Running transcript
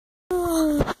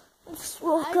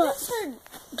woke up. I just heard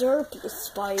Derpy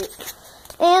Spike.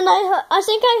 And I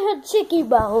think I heard Chicky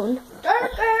Bone.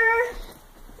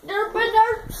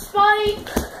 Derp Spike.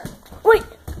 Wait,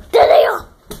 did they all?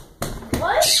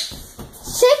 What?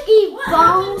 Chicky What Bone.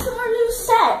 happened to our new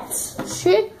set?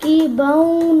 Chicky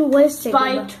Bone with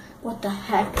Spike. What the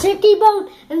heck? Chicky Bone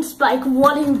and Spike,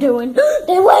 what are you doing?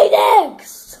 They laid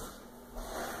eggs!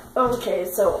 Okay,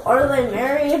 so are they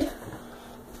married?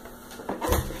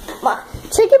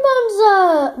 Chicky Bone's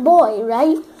a boy,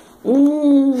 right?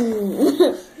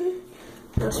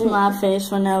 That's my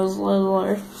face when I was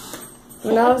littler.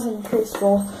 When I was in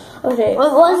preschool. Okay.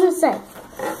 What does it say?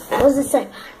 What does it say?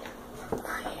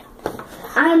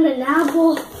 I'm an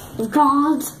apple.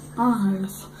 God's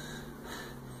eyes.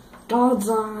 God's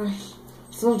eyes.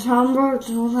 September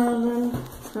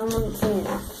 2017.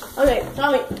 Okay,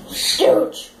 tell me.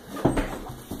 Huge.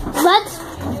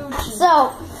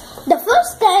 So, the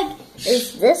first egg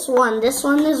is this one. This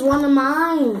one is one of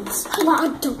mine.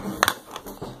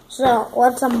 So,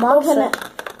 let's unbox it.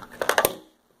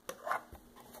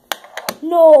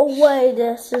 No way,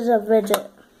 this is a Vidget.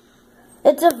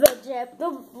 It's a Vidget. The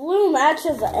blue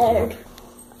matches the egg.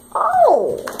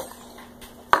 Oh!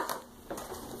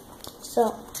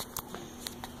 So,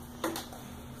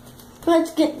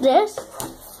 let's get this.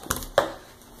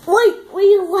 Wait,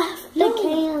 we left the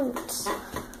cans.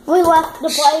 We left the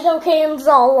Play-Doh cans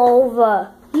all over.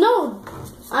 No,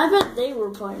 I bet they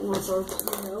were playing with our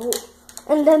Play-Doh.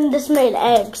 And then this made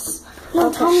eggs. No,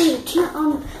 Okay. Tommy, you can't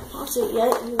unbox it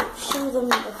yet. You show them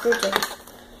the Vidget.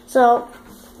 So,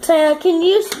 Taya, can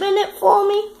you spin it for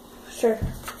me? Sure.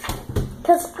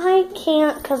 Because I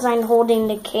can't, because I'm holding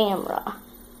the camera.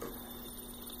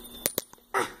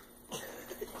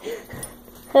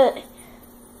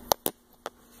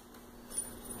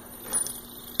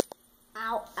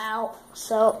 Ow, ow.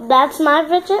 So, that's my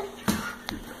Vidget.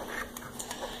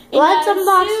 Let's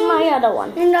unbox my other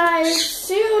one. And guys,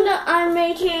 soon I'm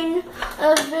making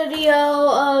a video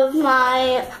of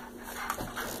my...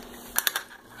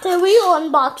 Can we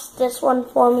unbox this one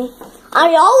for me?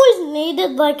 I always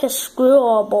needed like a screw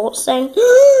or a bolt thing.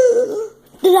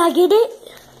 Did I get it?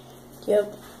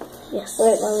 Yep. Yes.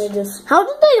 Wait, let me just... How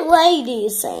did they lay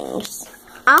these things?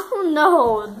 I don't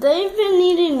know. They've been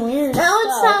eating weird Now stuff.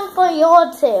 it's time for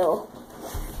your two.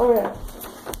 Okay.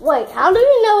 Wait, how do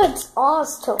we know it's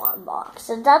ours to unbox?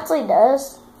 It actually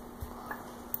does.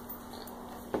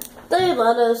 They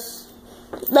let us.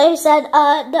 They said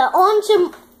the orange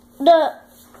and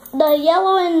the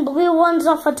yellow and blue ones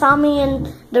are for Tommy,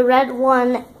 and the red and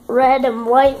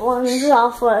white ones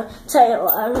are for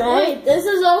Taylor, right? Wait, this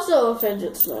is also a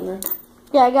fidget spinner.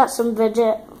 Yeah, I got some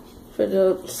Vidget.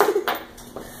 Fidgets.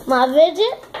 My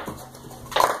Vidget?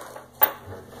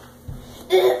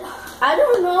 I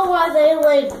don't know why they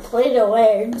laid Play-Doh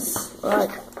eggs.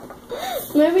 Like,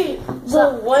 maybe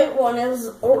the white one is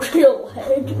a real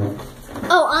egg.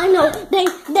 Oh, I know. They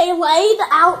laid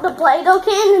out the Play-Doh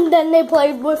can and then they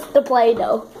played with the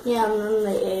Play-Doh. Yeah, and then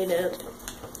they ate it.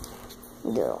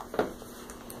 Yeah.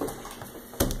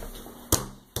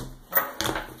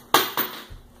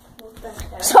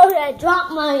 Sorry, I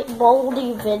dropped my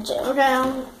moldy Vidget. Okay,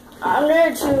 I'm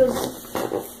gonna choose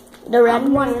The red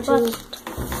one choose.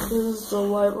 This is the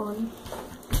white one.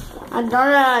 I don't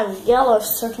have yellow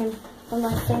sticking on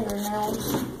my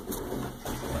fingernails.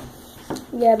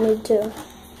 Yeah, me too.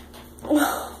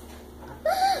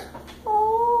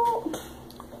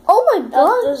 Oh my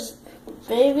god. This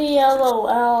baby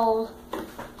LOL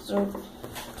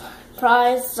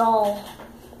surprise doll.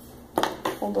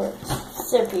 Hold it.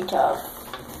 Sippy Cup.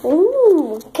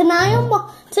 Ooh. Can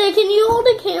you hold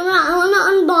the camera? I want to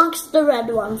unbox the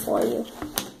red one for you.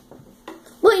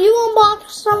 Will you unbox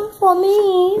some for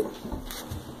me?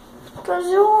 Because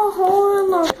you are holding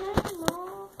the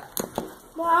camera.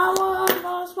 But I want to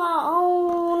unbox my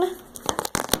own.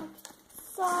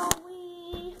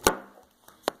 Sorry.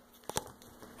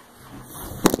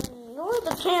 You're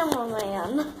the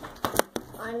cameraman.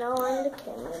 I know I'm the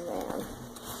cameraman.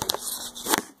 Use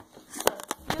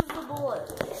the bullet.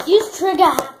 Use Trigger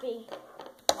Happy.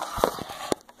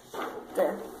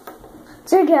 There.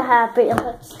 Trigger Happy.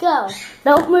 Let's go.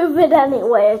 Don't move it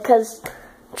anywhere because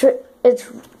it's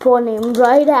pointing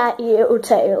right at you,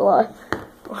 Taylor.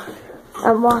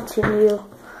 I'm watching you.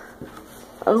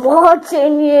 I'm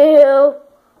watching you.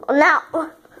 Now,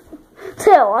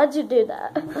 Taylor, why'd you do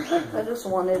that? I just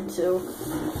wanted to.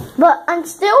 But I'm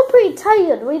still pretty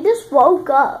tired. We just woke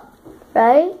up,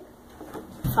 right?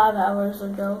 5 hours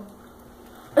ago.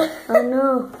 I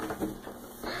know.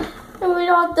 And we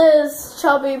got this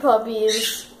chubby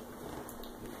puppies.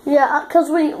 Yeah, because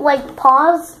we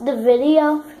paused the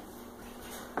video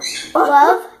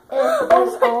Love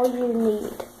is all you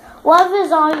need. Love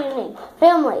is all you need.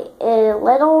 Family, a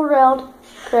little world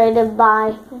created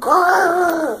by.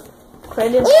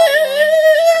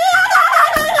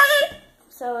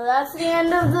 So that's the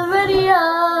end of the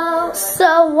video.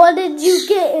 So what did you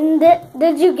get in this?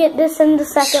 Did you get this in the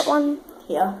second one?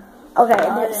 Yeah. Okay,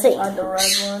 let's see. I the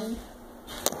red one.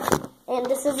 And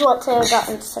this is what Taylor got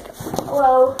in the second one.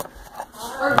 Hello.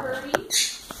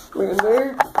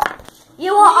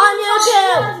 You are on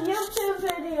YouTube. YouTube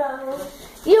video.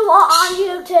 You are on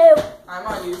YouTube. I'm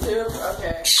on YouTube?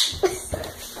 Okay.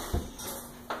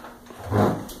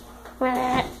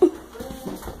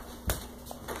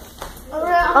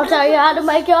 I'll tell you how to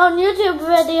make your own YouTube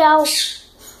video.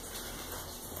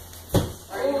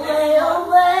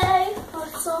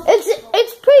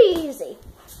 It's pretty easy.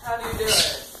 How do you do it?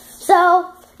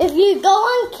 So if you go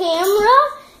on camera,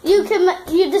 you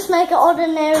just make an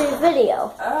ordinary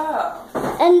video,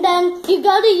 Oh. and then you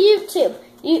go to YouTube.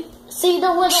 You see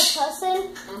the little person?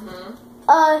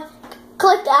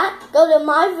 Click that. Go to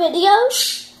my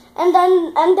videos, and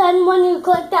then when you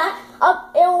click that,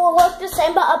 up it will look the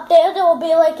same, but up there will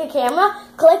be like a camera.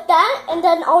 Click that, and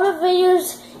then all the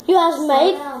videos you have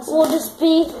made will just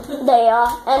be there,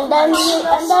 and then you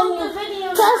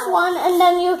press one, and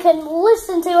then you can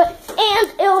listen to it, and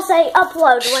it will say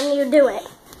upload when you do it.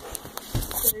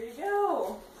 There you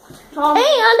go. And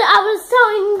I was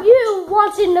telling you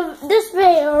watching this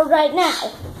video right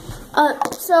now.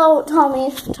 So Tommy,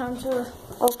 it's time to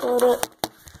upload it.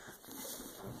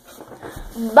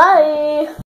 Bye.